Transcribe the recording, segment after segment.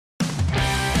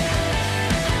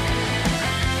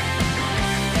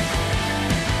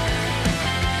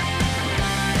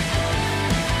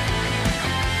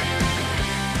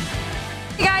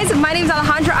my name is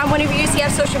Alejandra. I'm one of your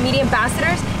UCF social media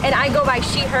ambassadors, and I go by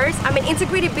she, hers. I'm an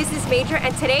integrated business major,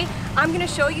 and today I'm gonna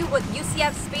show you what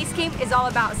UCF Space Game is all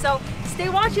about. So stay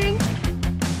watching.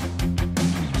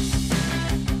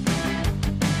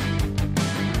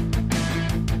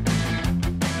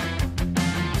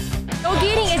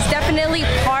 Tailgating is definitely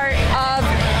part of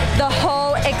the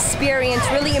whole experience,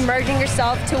 really immersing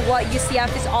yourself to what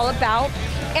UCF is all about.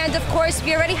 And of course,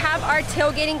 we already have our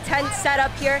tailgating tent set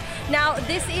up here. Now,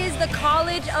 this is the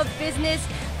College of Business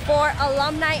for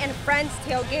Alumni and Friends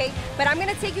tailgate, but I'm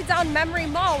gonna take you down Memory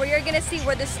Mall where you're gonna see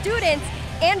where the students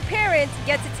and parents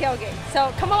get to tailgate.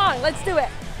 So come along, let's do it.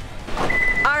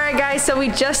 All right guys, so we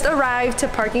just arrived to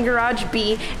parking garage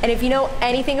B, and if you know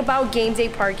anything about game day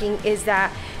parking is that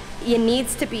it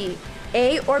needs to be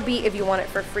A or B if you want it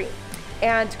for free.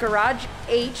 And garage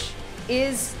H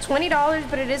is $20,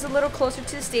 but it is a little closer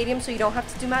to the stadium, so you don't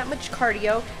have to do that much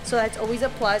cardio, so that's always a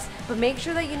plus. But make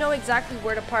sure that you know exactly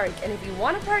where to park, and if you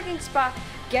want a parking spot,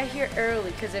 get here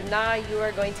early, because if not, you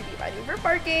are going to be fighting for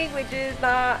parking, which is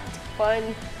not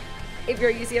fun. If you're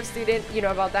a UCF student, you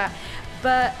know about that.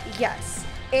 But yes,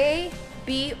 A,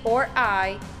 B, or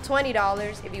I,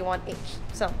 $20 if you want H.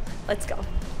 So let's go.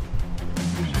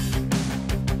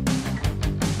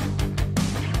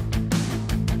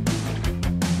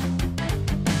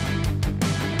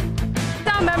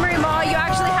 Memory Mall, you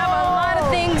actually have a lot of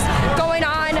things going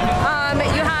on.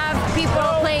 You have people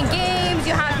playing games,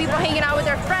 you have people hanging out with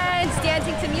their friends,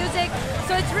 dancing to music.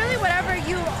 So it's really whatever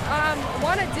you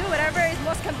want to do, whatever is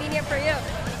most convenient for you.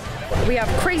 We have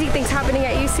crazy things happening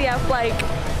at UCF like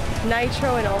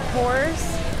nitro and a horse.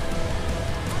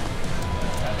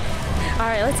 All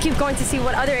right, let's keep going to see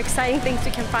what other exciting things we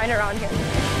can find around here.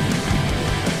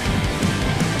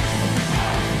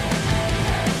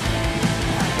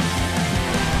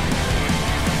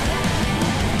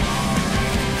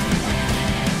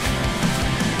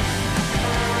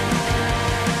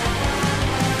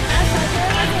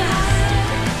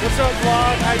 What's up,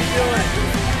 vlog? How you doing?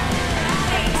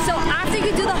 So after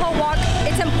you do the whole walk,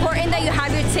 it's important that you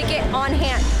have your ticket on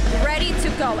hand, ready to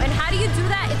go. And how do you do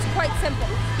that? It's quite simple.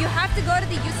 You have to go to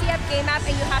the UCF game app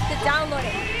and you have to download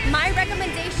it. My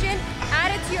recommendation,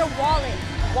 add it to your wallet.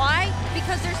 Why?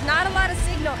 Because there's not a lot of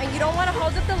signal and you don't want to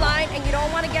hold up the line and you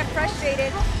don't want to get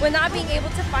frustrated with not being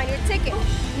able to find your ticket.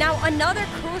 Now, another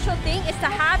crucial thing is to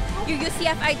have your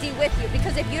UCF ID with you,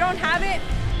 because if you don't have it,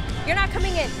 you're not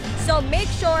coming in. So make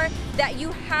sure that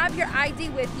you have your ID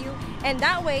with you, and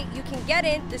that way you can get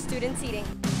in the student seating.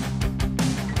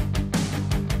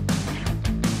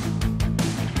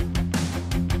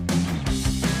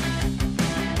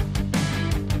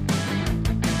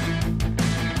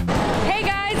 Hey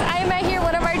guys, I met here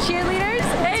one of our cheerleaders.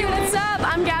 Hey, what's up?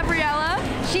 I'm Gabriella.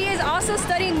 She is also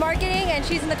studying marketing and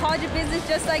she's in the College of Business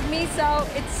just like me, so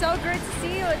it's so great to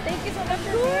see you, and thank you so much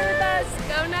for being with us.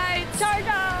 Go Knights! Charge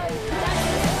on!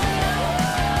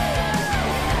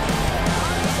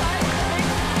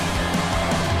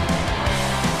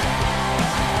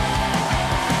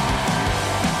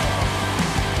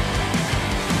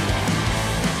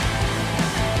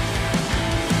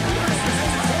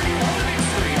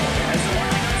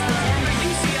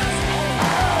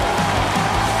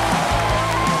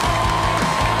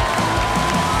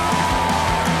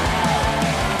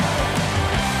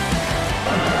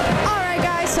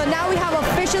 So now we have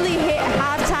officially hit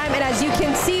halftime, and as you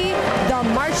can see, the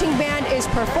marching band is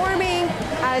performing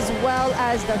as well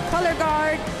as the color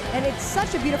guard, and it's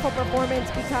such a beautiful performance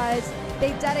because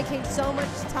they dedicate so much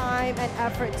time and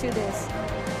effort to this.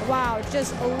 Wow,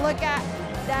 just look at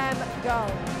them go.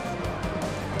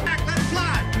 Let's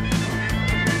fly.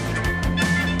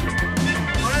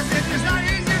 It's not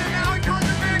easy to know it calls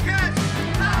a fair catch.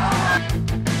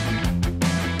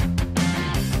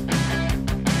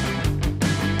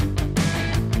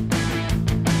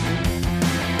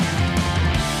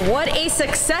 What a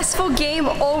successful game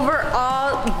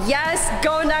overall. Yes,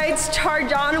 go Knights,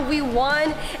 charge on, we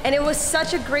won, and it was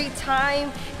such a great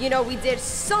time. You know, we did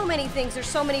so many things. There's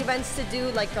so many events to do,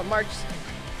 like the March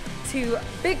to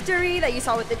Victory that you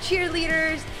saw with the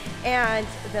cheerleaders, and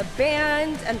the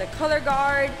band, and the color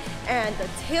guard, and the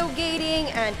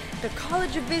tailgating, and the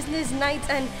College of Business nights,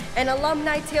 and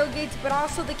alumni tailgates, but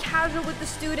also the casual with the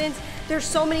students. There's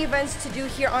so many events to do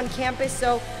here on campus,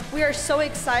 so we are so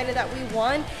excited that we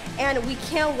won, and we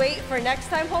can't wait for next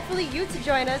time, hopefully you to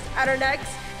join us at our next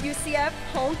UCF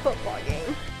home football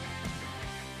game.